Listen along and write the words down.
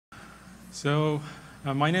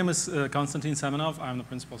My name is Konstantin Semenov. I'm the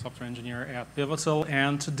principal software engineer at Pivotal.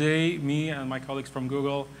 And today, me and my colleagues from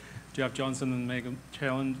Google, Jeff Johnson and Meaghan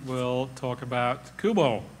Kjelland, will talk about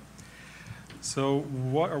Kubo. So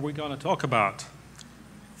what are we going to talk about?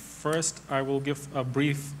 First, I will give a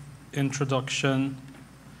brief introduction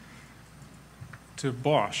to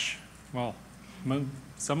BOSH. Well,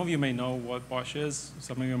 some of you may know what BOSH is.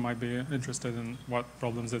 Some of you might be interested in what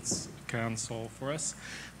problems it can solve for us.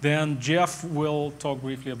 Then Jeff will talk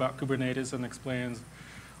briefly about Kubernetes and explain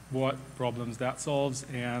what problems that solves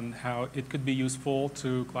and how it could be useful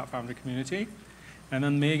to Cloud Foundry community. And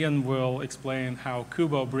then Meaghan will explain how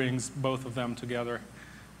Kubo brings both of them together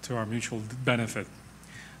to our mutual benefit.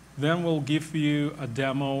 Then we'll give you a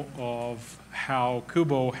demo of how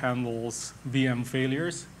Kubo handles VM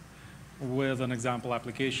failures with an example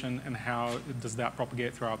application and how does that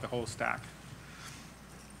propagate throughout the whole stack.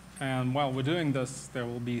 And while we're doing this, there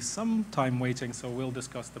will be some time waiting, so we'll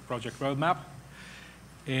discuss the project roadmap,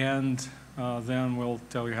 and then we'll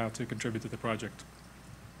tell you how to contribute to the project.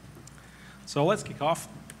 So let's kick off.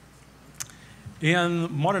 In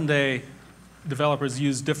modern day, developers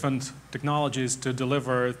use different technologies to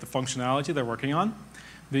deliver the functionality they're working on.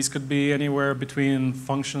 These could be anywhere between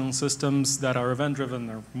functional systems that are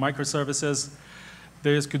event-driven or microservices.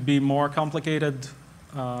 These could be more complicated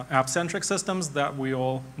app-centric systems that we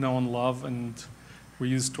all know and love, and we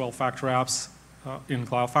use 12-factor apps in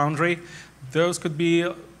Cloud Foundry. Those could be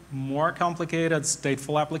more complicated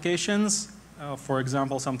stateful applications. For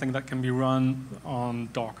example, something that can be run on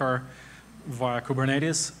Docker via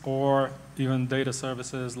Kubernetes, or even data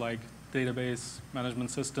services like database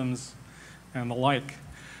management systems and the like.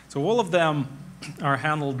 So all of them are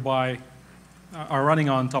handled by, are running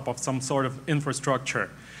on top of some sort of infrastructure.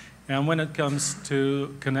 And when it comes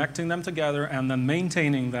to connecting them together and then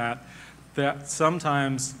maintaining that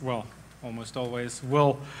sometimes, well, almost always,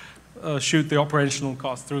 will shoot the operational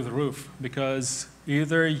cost through the roof, because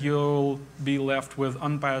either you'll be left with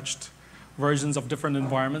unpatched versions of different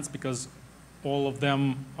environments because all of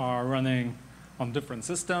them are running on different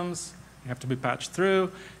systems. You have to be patched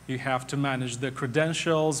through. You have to manage the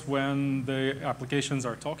credentials when the applications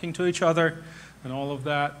are talking to each other. And all of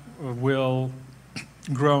that will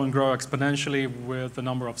grow and grow exponentially with the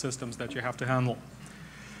number of systems that you have to handle.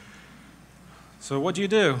 So what do you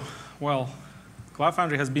do? Well, Cloud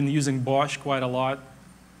Foundry has been using BOSH quite a lot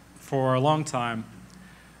for a long time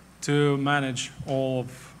to manage all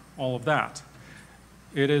of that.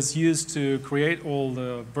 It is used to create all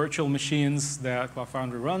the virtual machines that Cloud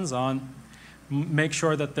Foundry runs on, make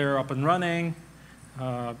sure that they're up and running,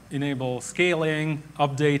 enable scaling,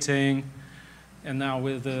 updating, and now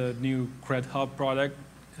with the new Cred Hub product,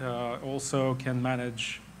 also can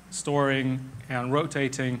manage storing and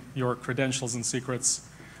rotating your credentials and secrets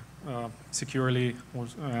securely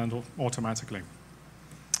and automatically.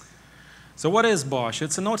 So what is BOSH?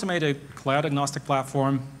 It's an automated cloud-agnostic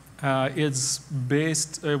platform.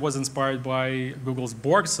 It was inspired by Google's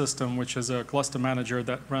Borg system, which is a cluster manager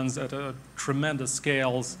that runs at a tremendous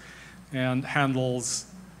scales and handles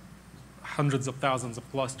hundreds of thousands of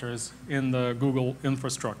clusters in the Google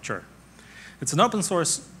infrastructure. It's an open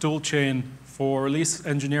source toolchain for release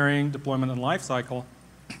engineering, deployment, and lifecycle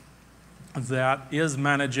that is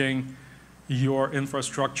managing your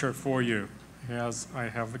infrastructure for you, as I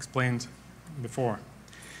have explained before.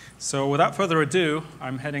 So without further ado,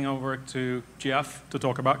 I'm heading over to Jeff to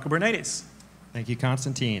talk about Kubernetes. Thank you,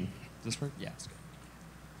 Konstantin. Does this work? Yeah, it's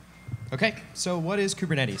good. OK, so what is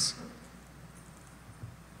Kubernetes?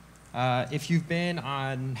 If you've been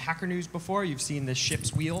on Hacker News before, you've seen the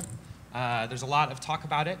ship's wheel. There's a lot of talk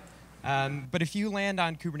about it. But if you land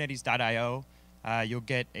on kubernetes.io, you'll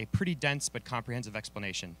get a pretty dense but comprehensive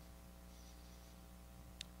explanation.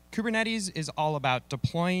 Kubernetes is all about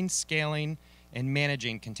deploying, scaling, and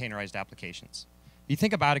managing containerized applications. If you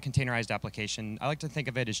think about a containerized application, I like to think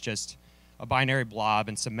of it as just a binary blob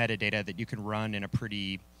and some metadata that you can run in a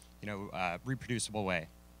pretty reproducible way.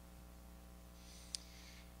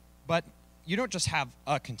 But you don't just have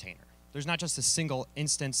a container. There's not just a single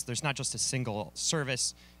instance. There's not just a single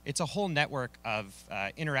service. It's a whole network of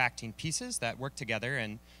interacting pieces that work together,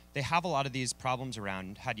 and they have a lot of these problems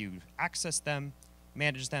around how do you access them,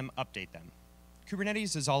 manage them, update them.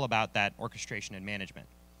 Kubernetes is all about that orchestration and management.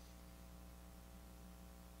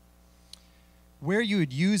 Where you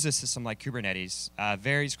would use a system like Kubernetes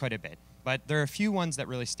varies quite a bit, but there are a few ones that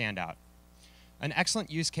really stand out. An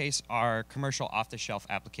excellent use case are commercial off-the-shelf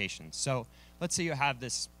applications. So let's say you have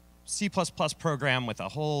this C++ program with a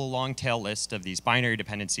whole long tail list of these binary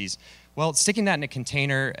dependencies. Well, sticking that in a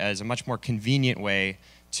container is a much more convenient way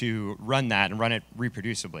to run that and run it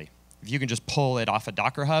reproducibly. If you can just pull it off a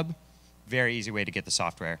Docker hub, very easy way to get the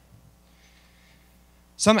software.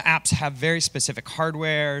 Some apps have very specific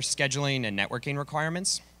hardware, scheduling, and networking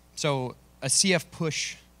requirements. So a CF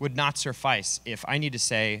push would not suffice if I need to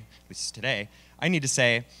say, this is today, I need to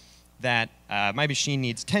say that my machine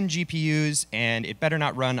needs 10 GPUs and it better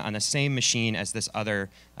not run on the same machine as this other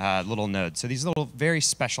little node. So these little very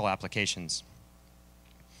special applications.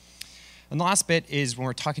 And the last bit is when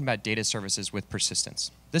we're talking about data services with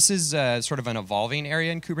persistence. This is sort of an evolving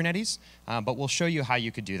area in Kubernetes, but we'll show you how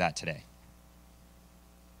you could do that today.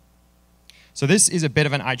 So this is a bit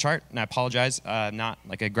of an eye chart, and I apologize, I'm not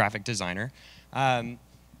like a graphic designer.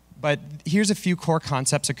 But here's a few core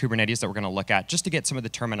concepts of Kubernetes that we're going to look at just to get some of the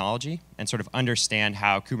terminology and sort of understand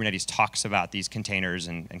how Kubernetes talks about these containers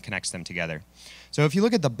and connects them together. So if you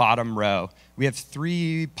look at the bottom row, we have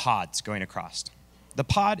 3 pods going across. The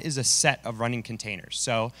pod is a set of running containers.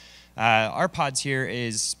 So our pods here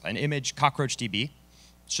is an image, CockroachDB.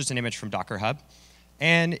 It's just an image from Docker Hub.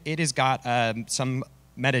 And it has got some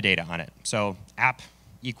metadata on it. So app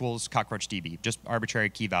equals CockroachDB, just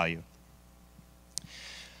arbitrary key value.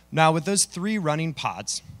 Now, with those 3 running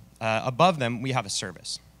pods, above them, we have a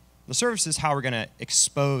service. The service is how we're going to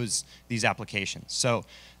expose these applications. So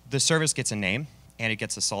the service gets a name, and it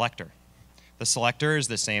gets a selector. The selector is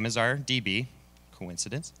the same as our DB,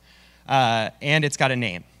 coincidence, and it's got a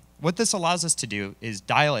name. What this allows us to do is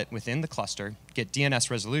dial it within the cluster, get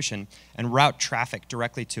DNS resolution, and route traffic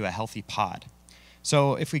directly to a healthy pod.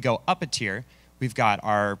 So if we go up a tier, we've got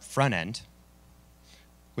our front end,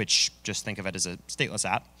 which just think of it as a stateless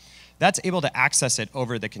app. That's able to access it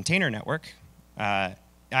over the container network,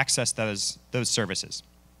 access those services.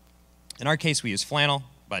 In our case, we use Flannel,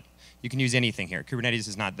 but you can use anything here. Kubernetes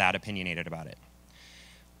is not that opinionated about it.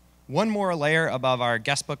 One more layer above our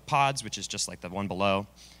guestbook pods, which is just like the one below,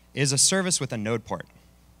 is a service with a node port.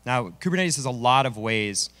 Now, Kubernetes has a lot of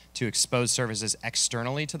ways to expose services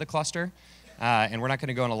externally to the cluster. And we're not going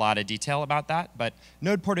to go in a lot of detail about that, but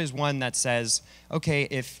node port is one that says, okay,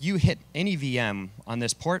 if you hit any VM on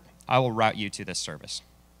this port, I will route you to this service.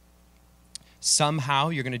 Somehow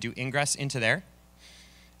you're going to do ingress into there,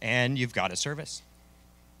 and you've got a service.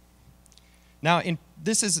 Now,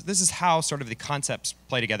 this is how sort of the concepts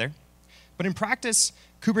play together. But in practice,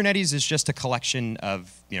 Kubernetes is just a collection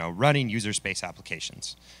of running user space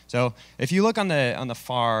applications. So if you look on the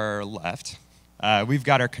far left, we've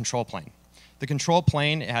got our control plane. The control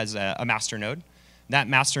plane has a master node. That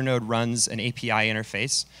master node runs an API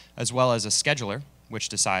interface, as well as a scheduler, which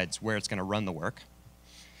decides where it's going to run the work.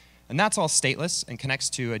 And that's all stateless and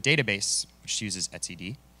connects to a database, which uses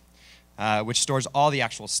etcd, which stores all the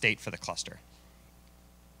actual state for the cluster.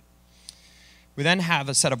 We then have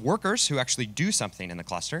a set of workers who actually do something in the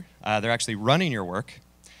cluster. They're actually running your work.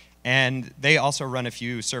 And they also run a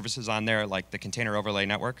few services on there, like the container overlay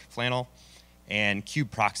network, Flannel, and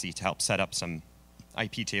kubeproxy to help set up some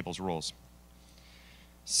IP tables rules.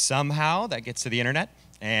 Somehow that gets to the internet,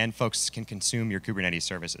 and folks can consume your Kubernetes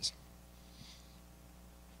services.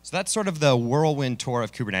 So that's sort of the whirlwind tour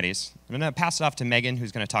of Kubernetes. I'm going to pass it off to Meaghan,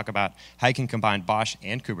 who's going to talk about how you can combine BOSH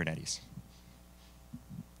and Kubernetes.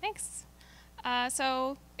 Thanks.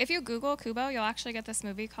 So if you Google Kubo, you'll actually get this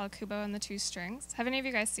movie called Kubo and the Two Strings. Have any of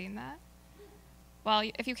you guys seen that? Well,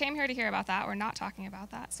 if you came here to hear about that, we're not talking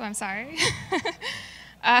about that, so I'm sorry.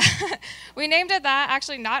 We named it that,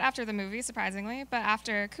 actually not after the movie, surprisingly, but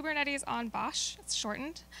after Kubernetes on BOSH. It's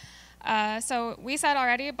shortened. So we said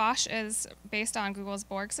already, BOSH is based on Google's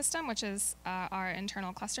Borg system, which is our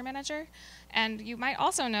internal cluster manager. And you might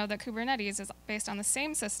also know that Kubernetes is based on the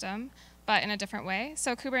same system, but in a different way.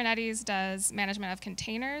 So Kubernetes does management of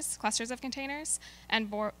containers, clusters of containers,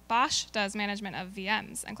 and BOSH does management of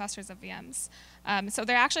VMs and clusters of VMs. So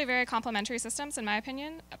they're actually very complementary systems, in my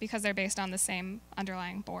opinion, because they're based on the same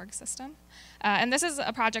underlying Borg system. And this is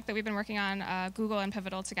a project that we've been working on, Google and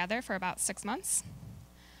Pivotal together, for about 6 months.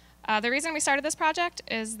 The reason we started this project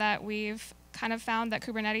is that we've kind of found that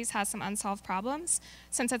Kubernetes has some unsolved problems,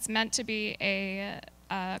 since it's meant to be a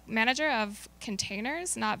manager of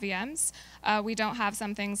containers, not VMs. We don't have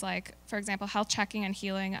some things like, for example, health checking and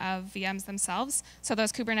healing of VMs themselves. So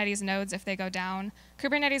those Kubernetes nodes, if they go down,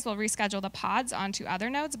 Kubernetes will reschedule the pods onto other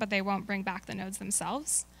nodes, but they won't bring back the nodes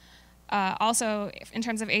themselves. Also, in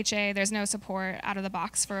terms of HA, there's no support out of the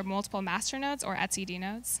box for multiple master nodes or etcd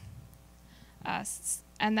nodes.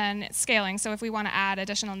 And then scaling. So if we want to add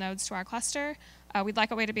additional nodes to our cluster, we'd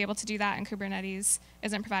like a way to be able to do that, and Kubernetes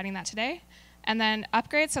isn't providing that today. And then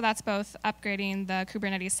upgrade, so that's both upgrading the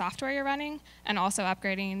Kubernetes software you're running and also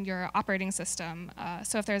upgrading your operating system.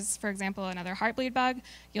 So if there's, for example, another Heartbleed bug,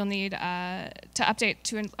 you'll need to update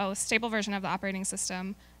to a stable version of the operating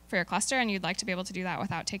system for your cluster, and you'd like to be able to do that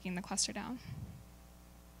without taking the cluster down.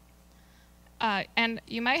 And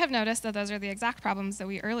you might have noticed that those are the exact problems that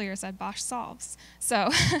we earlier said BOSH solves. So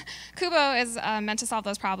Kubo is meant to solve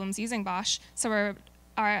those problems using BOSH. So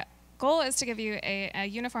our goal is to give you a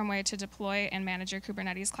uniform way to deploy and manage your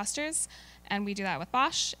Kubernetes clusters. And we do that with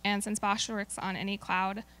BOSH. And since BOSH works on any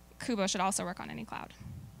cloud, Kubo should also work on any cloud.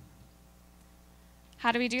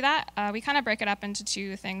 How do we do that? We kind of break it up into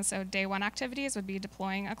two things. So day one activities would be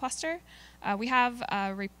deploying a cluster. We have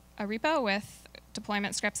a repo with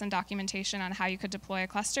deployment scripts and documentation on how you could deploy a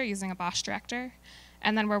cluster using a BOSH director.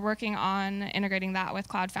 And then we're working on integrating that with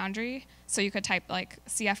Cloud Foundry. So you could type like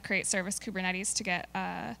cf create service Kubernetes to get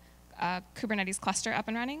a Kubernetes cluster up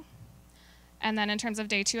and running. And then in terms of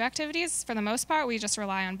day two activities, for the most part, we just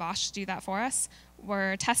rely on BOSH to do that for us.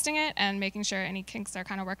 We're testing it and making sure any kinks are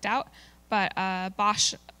kind of worked out. But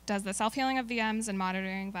BOSH does the self-healing of VMs and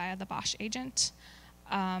monitoring via the BOSH agent.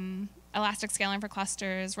 Elastic scaling for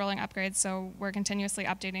clusters, rolling upgrades, so we're continuously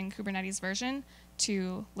updating Kubernetes version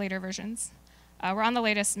to later versions. We're on the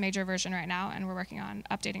latest major version right now, and we're working on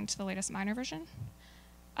updating to the latest minor version.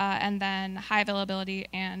 And then high availability,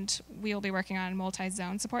 and we'll be working on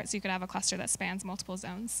multi-zone support, so you could have a cluster that spans multiple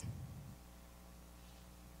zones.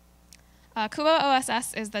 Kubo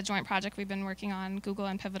OSS is the joint project we've been working on, Google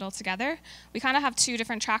and Pivotal together. We kind of have two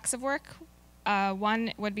different tracks of work.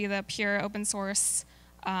 One would be the pure open source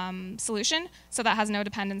solution, so that has no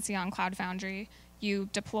dependency on Cloud Foundry. You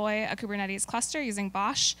deploy a Kubernetes cluster using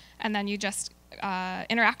BOSH, and then you just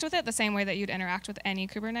interact with it the same way that you'd interact with any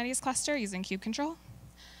Kubernetes cluster using kube control.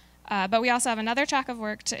 But we also have another track of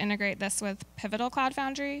work to integrate this with Pivotal Cloud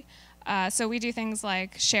Foundry. So we do things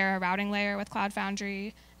like share a routing layer with Cloud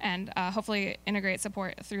Foundry and hopefully integrate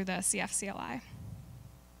support through the CF CLI.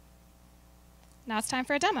 Now it's time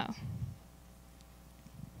for a demo.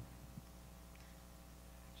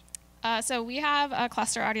 So we have a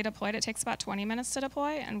cluster already deployed. It takes about 20 minutes to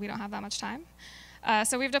deploy, and we don't have that much time.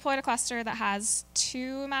 So we've deployed a cluster that has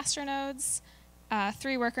 2 master nodes,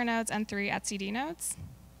 3 worker nodes, and 3 etcd nodes.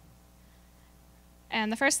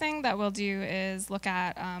 And the first thing that we'll do is look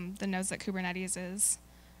at the nodes that Kubernetes is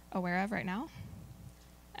aware of right now.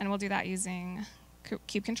 And we'll do that using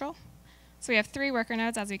kube control. So we have 3 worker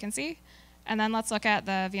nodes, as you can see. And then let's look at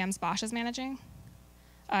the VMs BOSH is managing.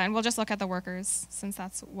 And we'll just look at the workers, since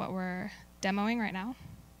that's what we're demoing right now.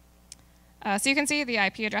 So you can see the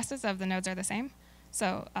IP addresses of the nodes are the same.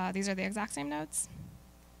 So these are the exact same nodes.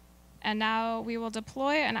 And now we will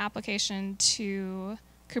deploy an application to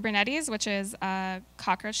Kubernetes, which is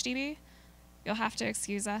CockroachDB. You'll have to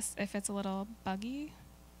excuse us if it's a little buggy.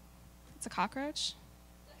 It's a cockroach.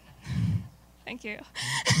 Thank you.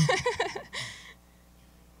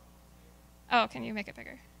 Oh, can you make it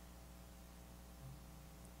bigger?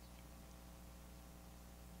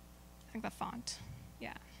 I think the font,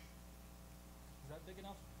 yeah. Is that big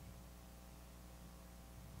enough?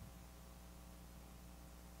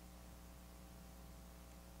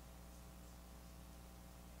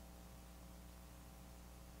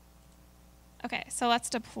 Okay, so let's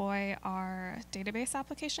deploy our database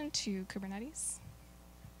application to Kubernetes.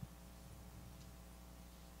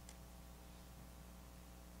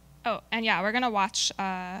 Oh, and yeah, we're going to watch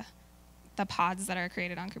the pods that are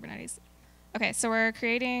created on Kubernetes. Okay, so we're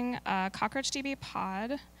creating a CockroachDB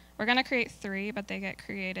pod. We're going to create 3, but they get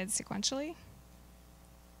created sequentially.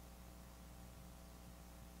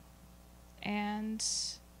 And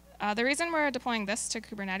the reason we're deploying this to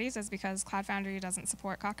Kubernetes is because Cloud Foundry doesn't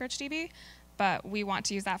support CockroachDB, but we want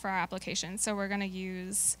to use that for our application. So we're going to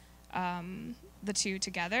use the 2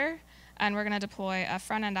 together, and we're going to deploy a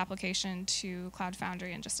front-end application to Cloud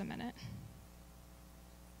Foundry in just a minute.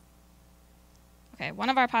 Okay,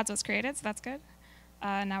 one of our pods was created, so that's good.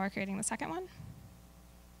 Now we're creating the second one.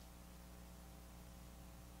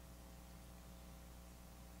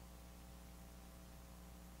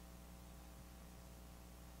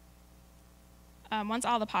 Once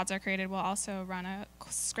all the pods are created, we'll also run a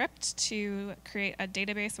script to create a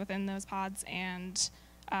database within those pods and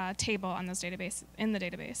a table on those database in the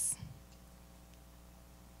database.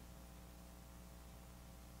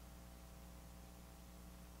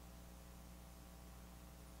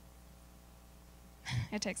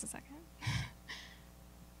 It takes a second.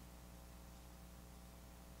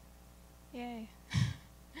 Yay.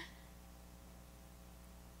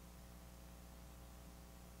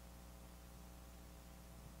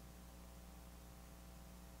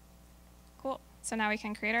 Cool. So now we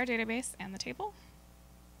can create our database and the table.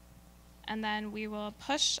 And then we will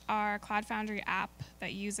push our Cloud Foundry app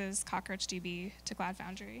that uses CockroachDB to Cloud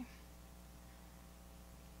Foundry.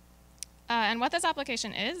 And what this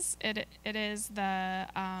application is, it is the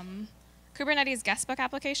Kubernetes guestbook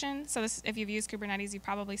application. So this, if you've used Kubernetes, you've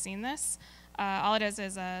probably seen this. All it is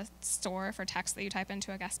a store for text that you type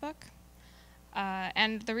into a guestbook.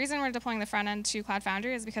 And the reason we're deploying the front end to Cloud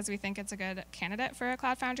Foundry is because we think it's a good candidate for a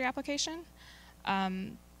Cloud Foundry application.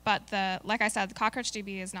 But like I said, the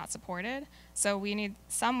CockroachDB is not supported, so we need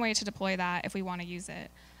some way to deploy that if we want to use it.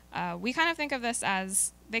 We kind of think of this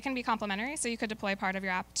as they can be complementary, so you could deploy part of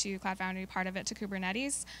your app to Cloud Foundry, part of it to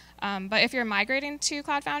Kubernetes. But if you're migrating to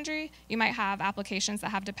Cloud Foundry, you might have applications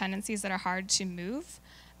that have dependencies that are hard to move.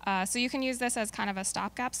 So you can use this as kind of a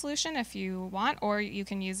stopgap solution if you want, or you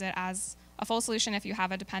can use it as a full solution if you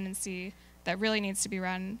have a dependency that really needs to be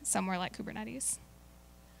run somewhere like Kubernetes.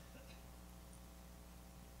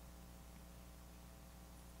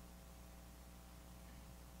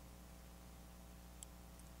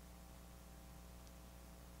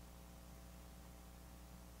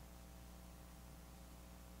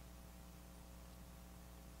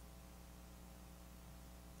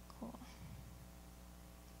 Cool.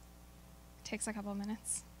 Takes a couple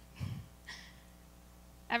minutes.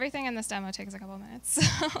 Everything in this demo takes a couple minutes.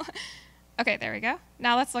 OK, there we go.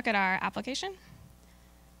 Now let's look at our application.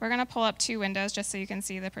 We're going to pull up 2 windows just so you can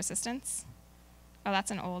see the persistence. Oh, that's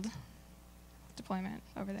an old deployment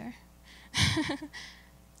over there.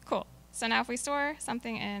 Cool. So now if we store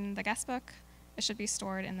something in the guestbook, it should be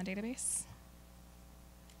stored in the database.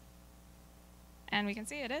 And we can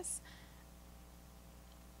see it is.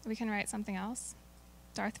 We can write something else.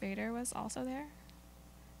 Darth Vader was also there.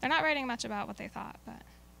 They're not writing much about what they thought, but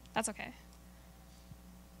that's OK.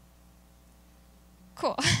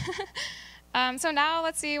 Cool. So now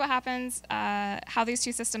let's see what happens, how these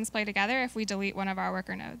 2 systems play together if we delete one of our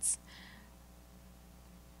worker nodes.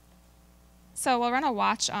 So we'll run a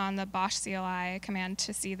watch on the BOSH CLI command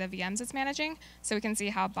to see the VMs it's managing, so we can see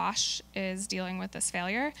how BOSH is dealing with this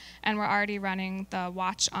failure. And we're already running the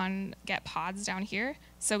watch on get pods down here,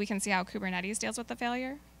 so we can see how Kubernetes deals with the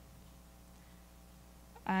failure.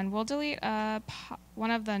 And we'll delete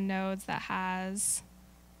one of the nodes that has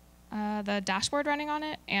the dashboard running on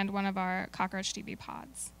it and one of our CockroachDB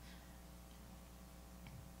pods.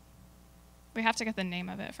 We have to get the name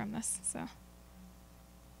of it from this, so.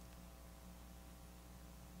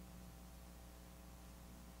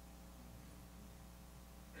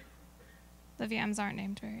 The VMs aren't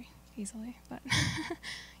named very easily, but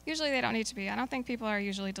usually they don't need to be. I don't think people are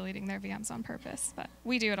usually deleting their VMs on purpose, but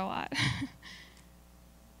we do it a lot.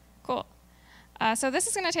 Cool. So this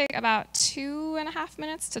is going to take about 2.5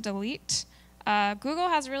 minutes to delete. Google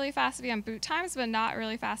has really fast VM boot times, but not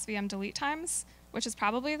really fast VM delete times, which is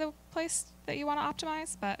probably the place that you want to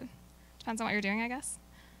optimize, but depends on what you're doing, I guess.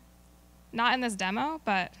 Not in this demo,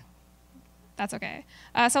 but that's OK.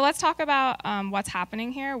 So let's talk about what's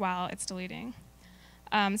happening here while it's deleting.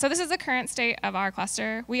 So this is the current state of our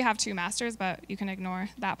cluster. We have 2 masters, but you can ignore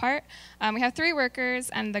that part. We have 3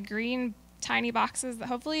 workers, and the green tiny boxes that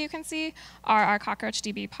hopefully you can see are our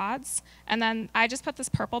CockroachDB pods. And then I just put this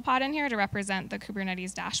purple pod in here to represent the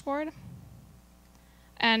Kubernetes dashboard.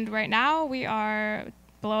 And right now, we are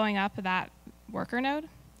blowing up that worker node.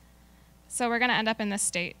 So we're going to end up in this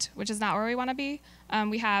state, which is not where we want to be.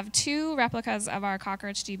 We have 2 replicas of our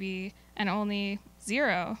CockroachDB and only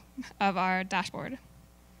 0 of our dashboard.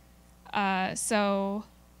 So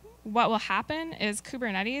what will happen is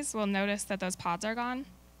Kubernetes will notice that those pods are gone.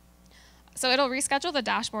 So it'll reschedule the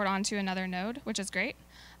dashboard onto another node, which is great.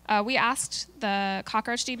 We asked the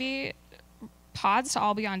CockroachDB pods to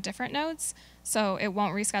all be on different nodes, so it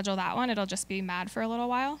won't reschedule that one. It'll just be mad for a little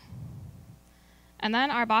while. And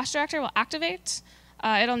then our BOSH director will activate.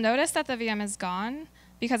 It'll notice that the VM is gone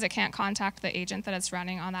because it can't contact the agent that it's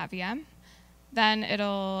running on that VM. Then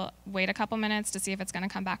it'll wait a couple minutes to see if it's going to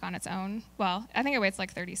come back on its own. Well, I think it waits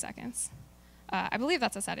like 30 seconds. I believe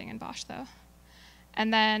that's a setting in BOSH, though.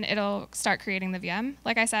 And then it'll start creating the VM.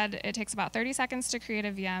 Like I said, it takes about 30 seconds to create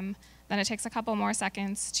a VM. Then it takes a couple more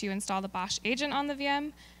seconds to install the BOSH agent on the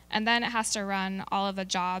VM. And then it has to run all of the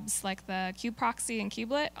jobs, like the kubeproxy and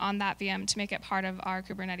kubelet, on that VM to make it part of our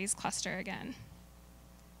Kubernetes cluster again.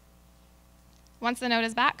 Once the node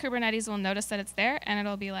is back, Kubernetes will notice that it's there, and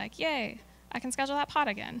it'll be like, yay, I can schedule that pod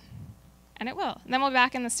again. And it will. And then we'll be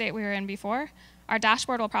back in the state we were in before. Our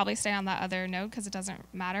dashboard will probably stay on that other node because it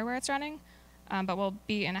doesn't matter where it's running. But we'll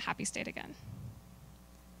be in a happy state again.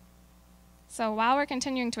 So while we're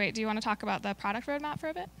continuing to wait, do you want to talk about the product roadmap for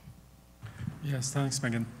a bit? Yes, thanks,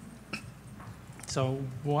 Meaghan. So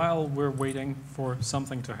while we're waiting for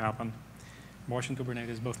something to happen, BOSH and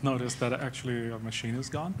Kubernetes both noticed that actually our machine is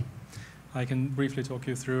gone. I can briefly talk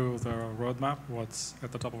you through the roadmap, what's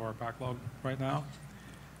at the top of our backlog right now.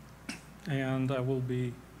 and I will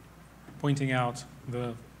be pointing out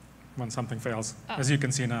when something fails. As you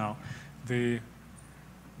can see now, the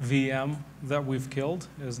VM that we've killed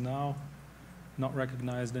is now not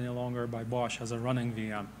recognized any longer by BOSH as a running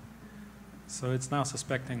VM. So it's now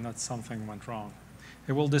suspecting that something went wrong.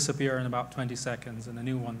 It will disappear in about 20 seconds, and a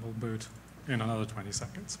new one will boot in another 20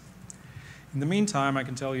 seconds. In the meantime, I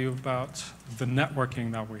can tell you about the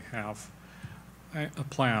networking that we have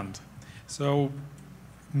planned. So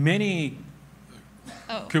many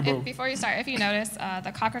before you start, if you notice,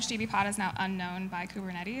 the CockroachDB pod is now unknown by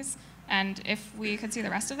Kubernetes. And if we could see the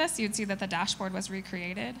rest of this, you'd see that the dashboard was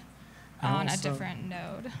recreated on a different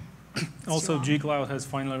node. Also, G-Cloud has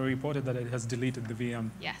finally reported that it has deleted the VM.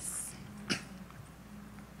 Yes.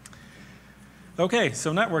 OK,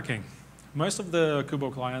 so networking. Most of the Kubo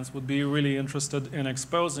clients would be really interested in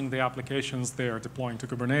exposing the applications they are deploying to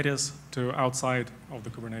Kubernetes to outside of the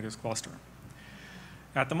Kubernetes cluster.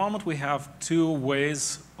 At the moment, we have two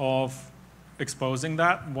ways of exposing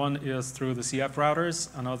that. One is through the CF routers,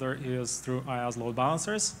 another is through IaaS load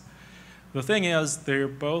balancers. The thing is, they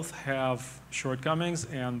both have shortcomings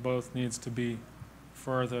and both needs to be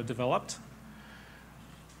further developed.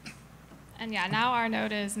 And yeah, now our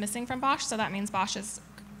node is missing from BOSH, so that means BOSH is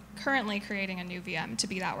currently creating a new VM to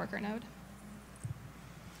be that worker node.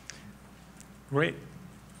 Great.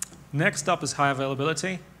 Next up is high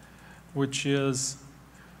availability, which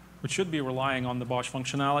should be relying on the BOSH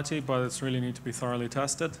functionality, but it's really need to be thoroughly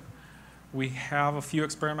tested. We have a few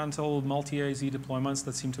experimental multi-AZ deployments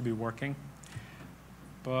that seem to be working,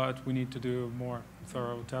 but we need to do more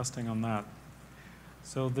thorough testing on that.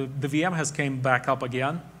 So the VM has came back up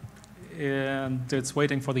again, and it's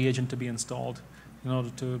waiting for the agent to be installed in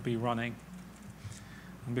order to be running,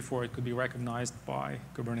 and before it could be recognized by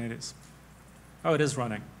Kubernetes. Oh, it is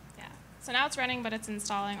running. Yeah. So now it's running, but it's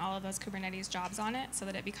installing all of those Kubernetes jobs on it so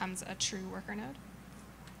that it becomes a true worker node.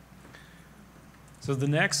 So the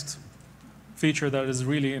next feature that is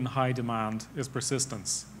really in high demand is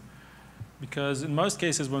persistence. Because in most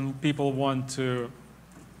cases, when people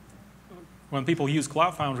use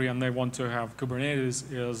Cloud Foundry and they want to have Kubernetes,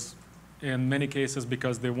 is in many cases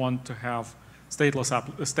because they want to have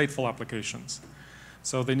stateful applications.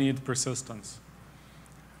 So they need persistence.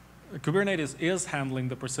 Kubernetes is handling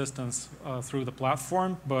the persistence through the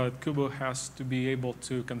platform, but Kubo has to be able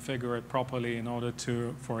to configure it properly in order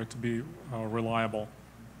for it to be reliable.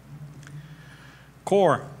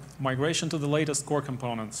 Core, migration to the latest core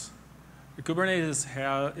components. Kubernetes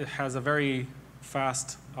has a very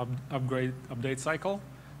fast update cycle.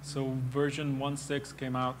 So version 1.6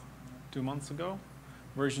 came out 2 months ago.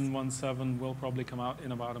 Version 1.7 will probably come out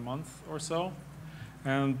in about a month or so.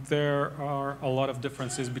 And there are a lot of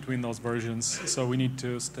differences between those versions, so we need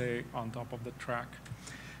to stay on top of the track.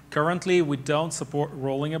 Currently, we don't support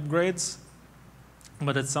rolling upgrades,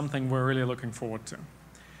 but it's something we're really looking forward to.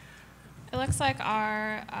 It looks like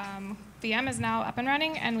our VM is now up and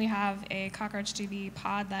running, and we have a CockroachDB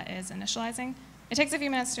pod that is initializing. It takes a few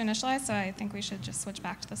minutes to initialize, so I think we should just switch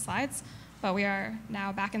back to the slides. But we are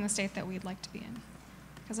now back in the state that we'd like to be in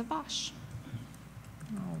because of BOSH.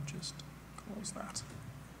 I'll just close that.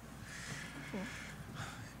 Cool.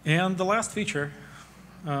 And the last feature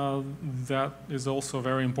that is also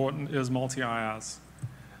very important is multi-IaaS.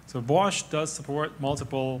 So BOSH does support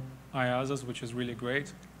multiple IaaSes, which is really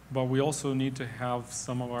great. But we also need to have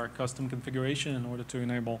some of our custom configuration in order to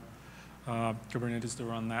enable Kubernetes to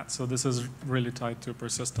run that. So this is really tied to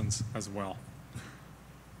persistence as well.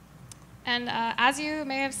 And as you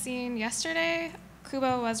may have seen yesterday,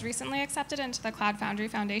 Kubo was recently accepted into the Cloud Foundry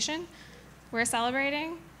Foundation. We're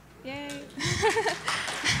celebrating. Yay.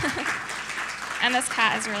 And this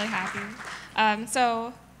cat is really happy.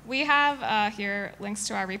 So we have here links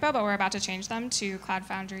to our repo, but we're about to change them to Cloud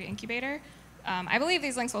Foundry Incubator. I believe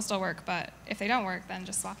these links will still work, but if they don't work, then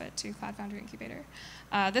just swap it to Cloud Foundry Incubator.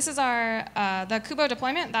 This is the Kubo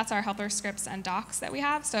deployment. That's our helper scripts and docs that we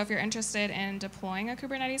have. So if you're interested in deploying a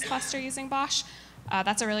Kubernetes cluster using BOSH,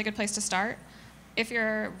 that's a really good place to start. If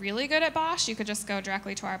you're really good at BOSH, you could just go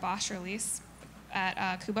directly to our BOSH release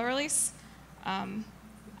at Kubo release. I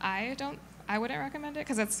wouldn't recommend it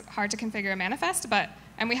because it's hard to configure a manifest,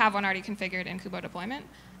 and we have one already configured in Kubo deployment.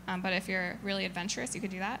 But if you're really adventurous, you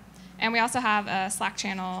could do that. And we also have a Slack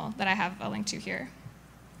channel that I have a link to here.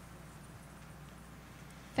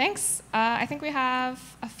 Thanks. I think we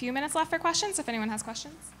have a few minutes left for questions, if anyone has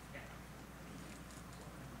questions.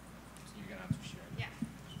 So you're going to have to share. Yeah.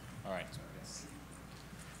 All right. So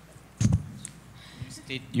can you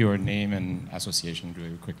state your name and association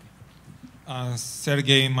really quickly?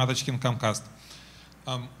 Sergey Matachkin, Comcast.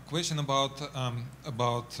 Question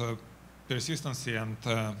about persistency and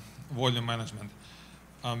volume management.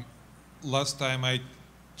 Last time I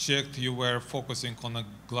checked, you were focusing on a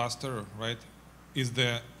cluster, right? Is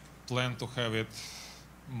the plan to have it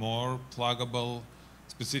more pluggable,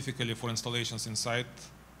 specifically for installations inside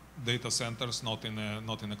data centers, not in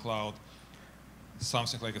a cloud?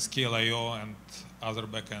 Something like a Scale.io and other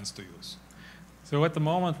backends to use. So at the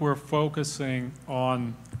moment, we're focusing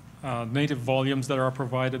on native volumes that are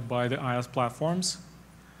provided by the IaaS platforms.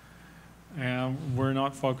 And we're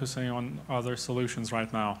not focusing on other solutions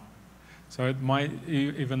right now. So it might,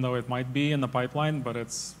 even though it might be in the pipeline, but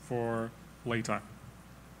it's for later.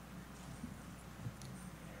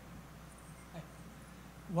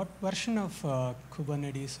 What version of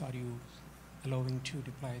Kubernetes are you allowing to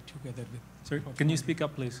deploy together with? Sorry, can you speak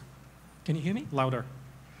up, please? Can you hear me? Louder.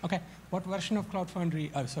 Okay. What version of Cloud Foundry,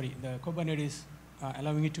 the Kubernetes,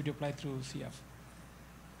 allowing it to deploy through CF?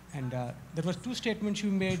 And there was 2 statements you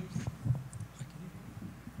made.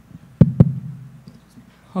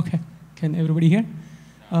 Okay. Can everybody hear?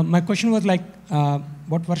 My question was like,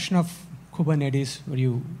 what version of Kubernetes were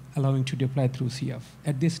you allowing to deploy through CF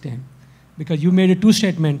at this time? Because you made a 2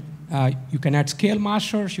 statement. You can add scale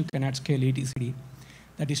masters, you can add scale etcd.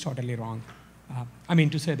 That is totally wrong. I mean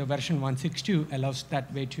to say the version 1.6.2 allows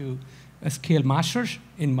that way to scale masters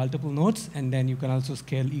in multiple nodes, and then you can also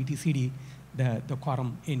scale etcd, the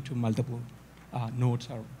quorum, into multiple nodes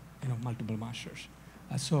or multiple masters.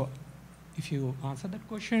 So if you answer that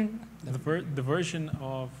question. The version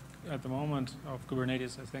of, at the moment, of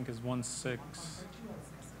Kubernetes, I think is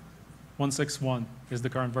 1.6.1 is the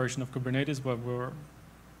current version of Kubernetes, but we're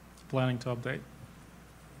planning to update.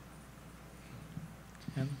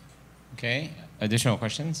 And Okay, additional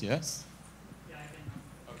questions? Yes? Yeah, I can.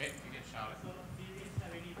 Okay, you can shout it. So do you guys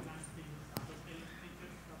have any plans to use auto-scaling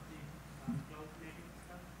features of the cloud native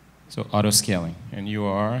stuff? So auto-scaling. And you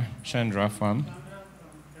are Chandra from?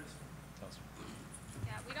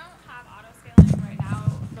 Yeah, we don't have auto-scaling right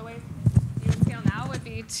now. The way you would scale now would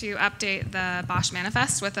be to update the BOSH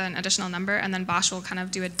manifest with an additional number, and then BOSH will kind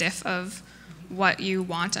of do a diff of what you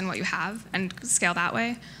want and what you have and scale that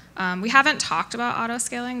way. We haven't talked about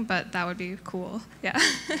auto-scaling, but that would be cool. Yeah. That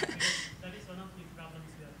is one of the problems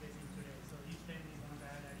we are facing today. So each time we want to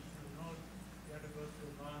add additional nodes, we have to go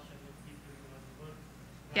through BOSH and then keep doing all the work.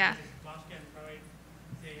 Yeah. BOSH can provide,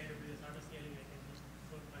 say, AWS auto-scaling, I can just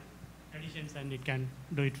put my additions and it can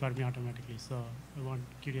do it for me automatically. So I'm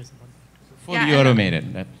curious about that. Fully Yeah, automated.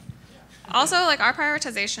 Also, like our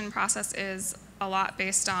prioritization process is a lot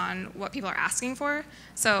based on what people are asking for.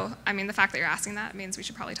 So, I mean, the fact that you're asking that means we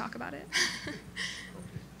should probably talk about it.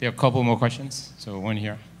 There are a couple more questions. So one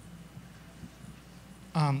here.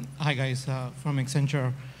 Hi guys, from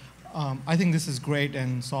Accenture. I think this is great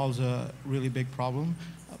and solves a really big problem,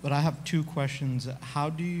 but I have 2 questions. How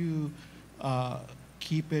do you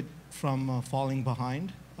keep it from falling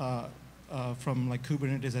behind from like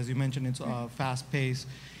Kubernetes? As you mentioned, it's fast paced.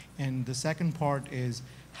 And the second part is,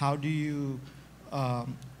 how do you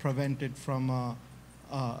prevent it from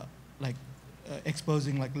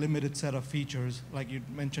exposing like limited set of features? Like you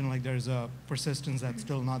mentioned, like there's a persistence that's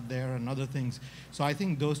still not there and other things. So I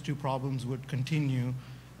think those 2 problems would continue.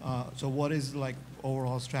 So what is like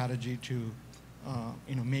overall strategy to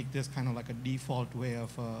make this kind of like a default way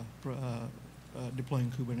of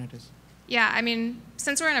deploying Kubernetes? Yeah, I mean,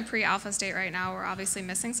 since we're in a pre-alpha state right now, we're obviously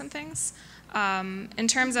missing some things. In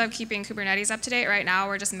terms of keeping Kubernetes up to date, right now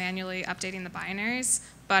we're just manually updating the binaries.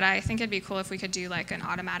 But I think it'd be cool if we could do like an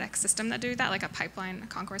automatic system that do that, like a pipeline, a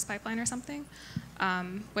concourse pipeline or something,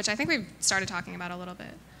 which I think we've started talking about a little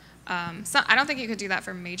bit. So I don't think you could do that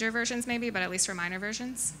for major versions maybe, but at least for minor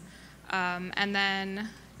versions. And then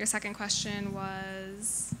your second question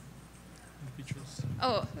was?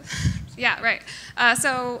 Oh, yeah, right.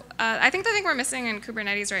 So I think the thing we're missing in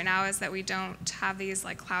Kubernetes right now is that we don't have these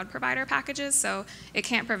like cloud provider packages, so it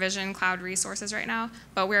can't provision cloud resources right now,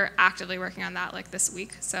 but we're actively working on that like this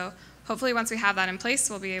week. So hopefully once we have that in place,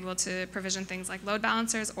 we'll be able to provision things like load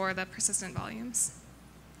balancers or the persistent volumes.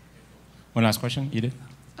 One last question, Edith?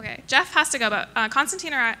 Okay, Jeff has to go, but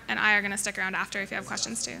Konstantin and I are going to stick around after if you have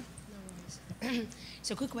questions too. No worries.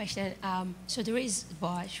 So quick question. So there is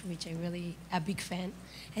BOSH, which I'm really a big fan.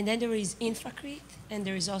 And then there is InfraCrit, and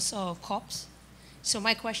there is also COPS. So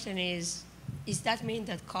my question is that mean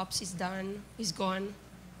that COPS is done, is gone?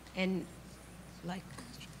 And like,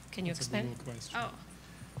 can you expand? Oh.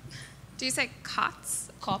 Do you say COTS?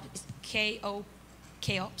 COPS,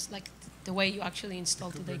 K-O-P-S, like the way you actually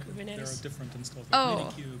install today Kubernetes? There are different installs.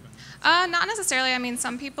 Oh. Not necessarily. I mean,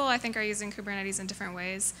 some people I think are using Kubernetes in different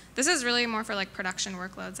ways. This is really more for like production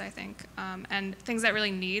workloads, I think, and things that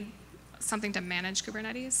really need something to manage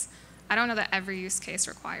Kubernetes. I don't know that every use case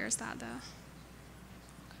requires that, though.